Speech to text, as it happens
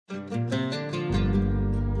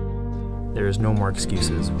There's no more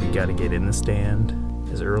excuses. We gotta get in the stand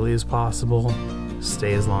as early as possible,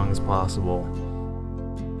 stay as long as possible.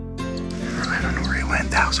 I don't know where he went.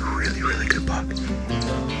 That was a really, really good buck.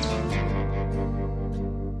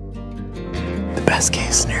 The best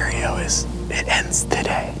case scenario is it ends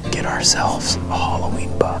today. Get ourselves a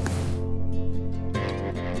Halloween buck.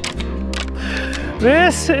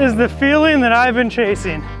 This is the feeling that I've been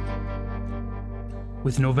chasing.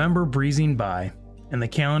 With November breezing by and the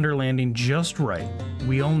calendar landing just right,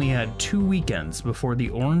 we only had 2 weekends before the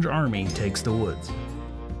Orange Army takes the woods.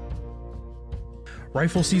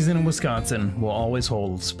 Rifle season in Wisconsin will always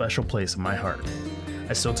hold a special place in my heart.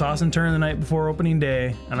 I still toss and turn the night before opening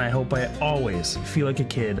day, and I hope I always feel like a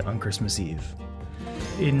kid on Christmas Eve.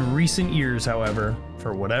 In recent years, however,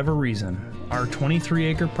 for whatever reason, our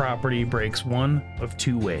 23-acre property breaks one of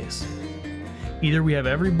 2 ways. Either we have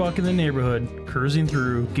every buck in the neighborhood cruising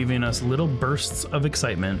through, giving us little bursts of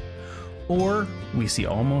excitement, or we see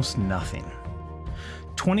almost nothing.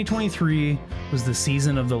 2023 was the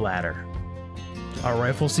season of the latter. Our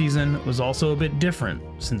rifle season was also a bit different.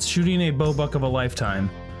 Since shooting a bow buck of a lifetime,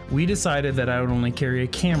 we decided that I would only carry a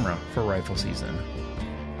camera for rifle season.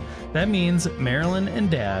 That means Marilyn and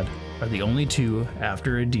Dad are the only 2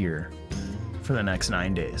 after a deer for the next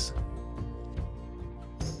 9 days.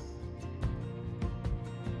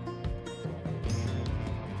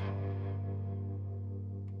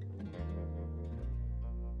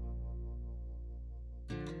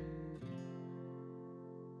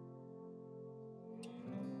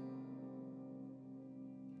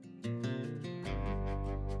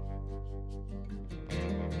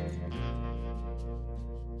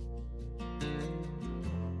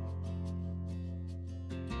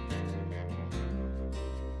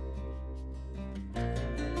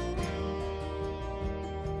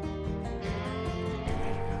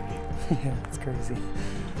 Yeah, it's crazy.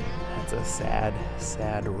 That's a sad,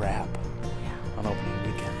 sad wrap on opening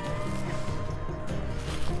weekend.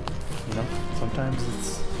 You know, sometimes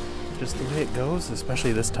it's just the way it goes,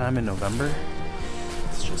 especially this time in November.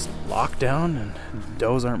 It's just locked down, and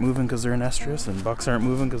does aren't moving because they're in estrus, and bucks aren't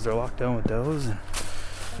moving because they're locked down with does. And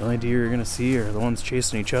the only deer you're going to see are the ones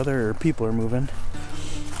chasing each other, or people are moving.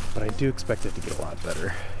 But I do expect it to get a lot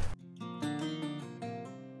better.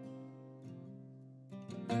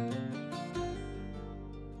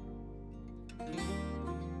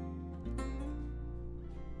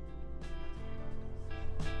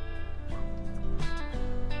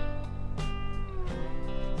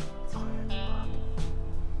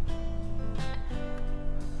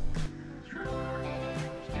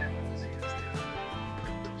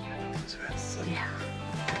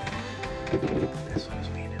 This one's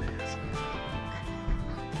mean it is.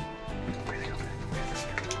 Breathing over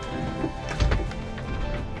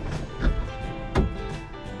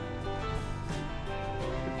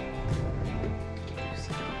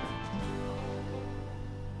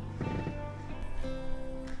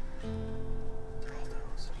They're all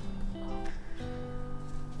does.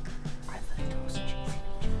 Are the does chasing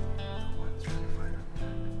each other? The ones trying to fight them.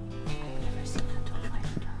 I've never seen a doe fight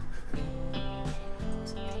a doe.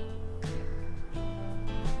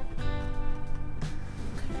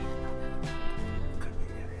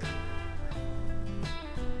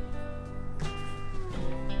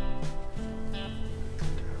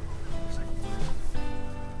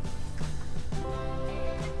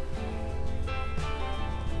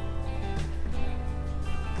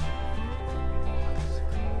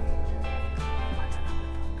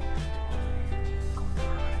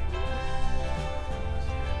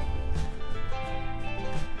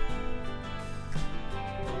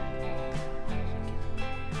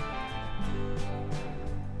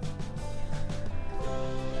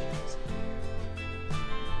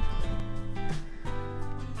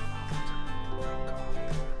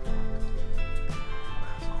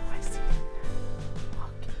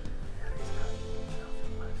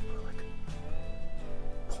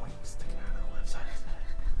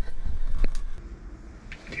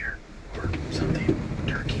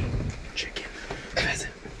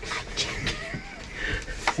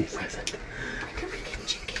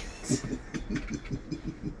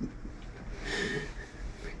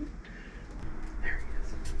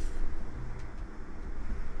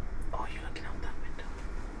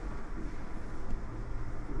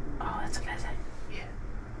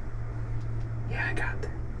 Yeah, I got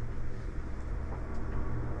there.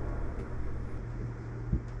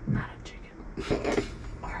 Not a chicken.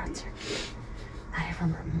 Or a turkey. Not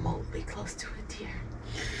even remotely close to a deer.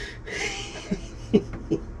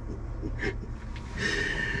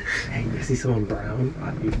 Hey, see someone brown?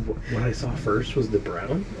 What I saw first was the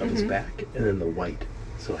brown on his back, and then the white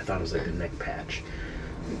so I thought it was like a neck patch.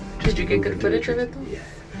 Did you get good footage of it though? Yeah.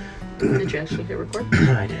 Did you actually hit record?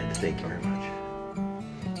 I did. Thank you very much.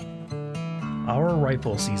 Our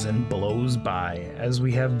rifle season blows by as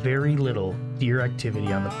we have very little deer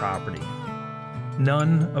activity on the property.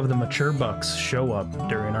 None of the mature bucks show up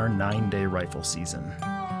during our 9-day rifle season.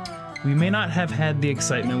 We may not have had the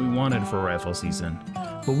excitement we wanted for rifle season,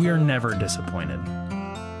 but we are never disappointed.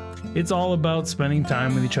 It's all about spending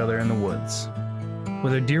time with each other in the woods.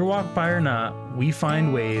 Whether deer walk by or not, we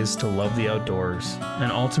find ways to love the outdoors,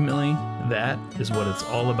 and ultimately, that is what it's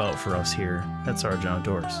all about for us here at Sargent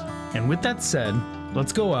Outdoors. And with that said,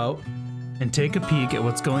 let's go out and take a peek at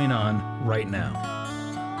what's going on right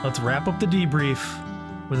now. Let's wrap up the debrief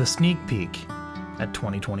with a sneak peek at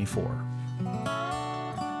 2024.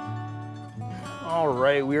 All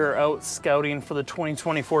right, we are out scouting for the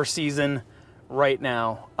 2024 season right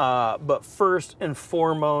now. But first and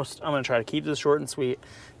foremost, I'm gonna try to keep this short and sweet.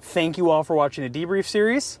 Thank you all for watching the Debrief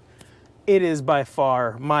series. It is by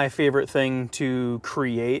far my favorite thing to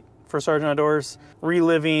create for Sargent Outdoors.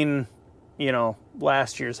 Reliving, you know,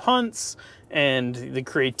 last year's hunts and the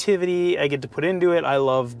creativity I get to put into it. I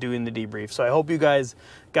love doing the debrief. So I hope you guys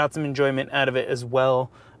got some enjoyment out of it as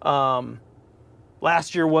well.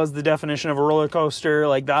 Last year was the definition of a roller coaster,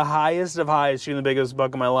 like the highest of highs, shooting the biggest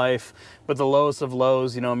buck of my life, but the lowest of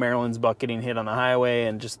lows, you know, Maryland's buck getting hit on the highway.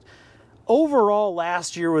 And just overall,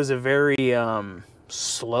 last year was a very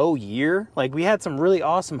slow year. Like, we had some really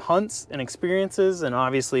awesome hunts and experiences, and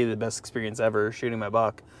obviously the best experience ever shooting my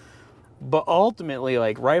buck. But ultimately,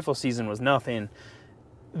 like, rifle season was nothing.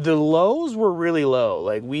 The lows were really low.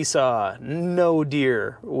 Like, we saw no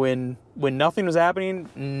deer. When nothing was happening,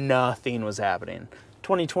 nothing was happening.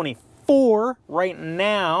 2024, right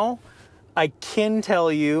now, I can tell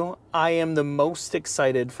you I am the most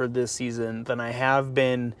excited for this season than I have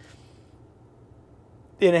been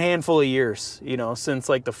in a handful of years, you know, since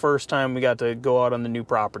like the first time we got to go out on the new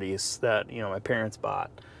properties that, you know, my parents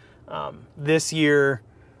bought. This year,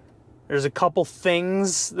 there's a couple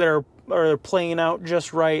things that are playing out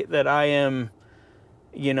just right that I am,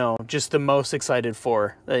 you know, just the most excited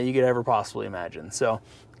for that you could ever possibly imagine. So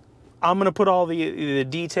I'm going to put all the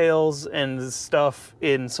details and the stuff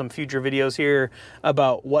in some future videos here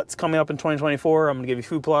about what's coming up in 2024. I'm going to give you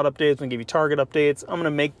food plot updates. I'm going to give you target updates. I'm going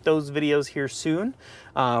to make those videos here soon.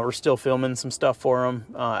 We're still filming some stuff for them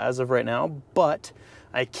as of right now. But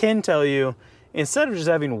I can tell you, instead of just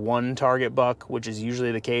having one target buck, which is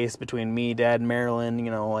usually the case between me, Dad, and Marilyn, you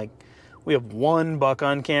know, like we have one buck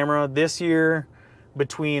on camera this year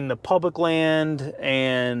between the public land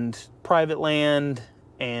and private land.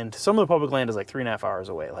 And some of the public land is like 3.5 hours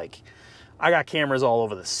away. Like, I got cameras all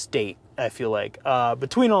over the state, I feel like.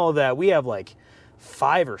 Between all of that, we have like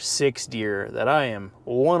 5 or 6 deer that I am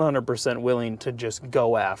 100% willing to just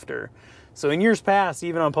go after. So in years past,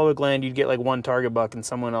 even on public land, you'd get like one target buck and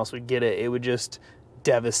someone else would get it. It would just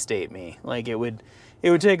devastate me. Like, it would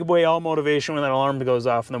take away all motivation when that alarm goes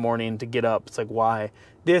off in the morning to get up. It's like, why?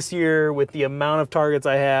 This year, with the amount of targets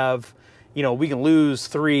I have, you know, we can lose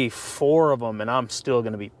 3, 4 of them, and I'm still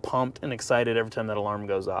going to be pumped and excited every time that alarm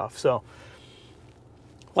goes off. So,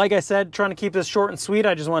 like I said, trying to keep this short and sweet,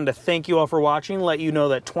 I just wanted to thank you all for watching, let you know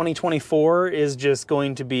that 2024 is just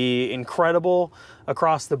going to be incredible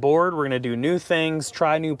across the board. We're going to do new things,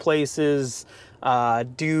 try new places, try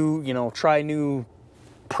new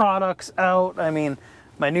products out. I mean,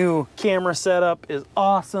 my new camera setup is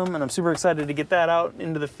awesome, and I'm super excited to get that out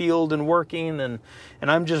into the field and working, and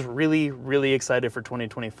I'm just really, really excited for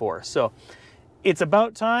 2024. So it's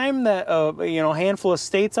about time that you know, a handful of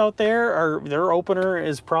states out there their opener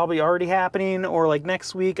is probably already happening, or like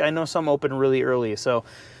next week. I know some open really early, so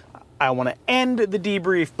I want to end the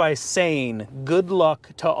debrief by saying good luck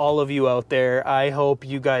to all of you out there. I hope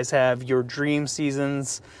you guys have your dream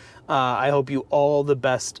seasons. I hope you all the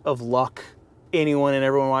best of luck. Anyone and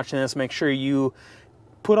everyone watching this, make sure you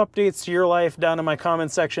put updates to your life down in my comment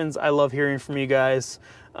sections. I love hearing from you guys.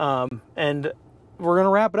 And we're going to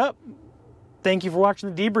wrap it up. Thank you for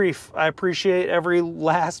watching the debrief. I appreciate every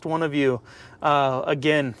last one of you,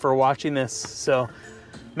 again, for watching this. So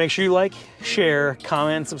make sure you like, share,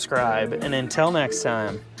 comment, and subscribe. And until next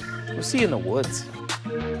time, we'll see you in the woods.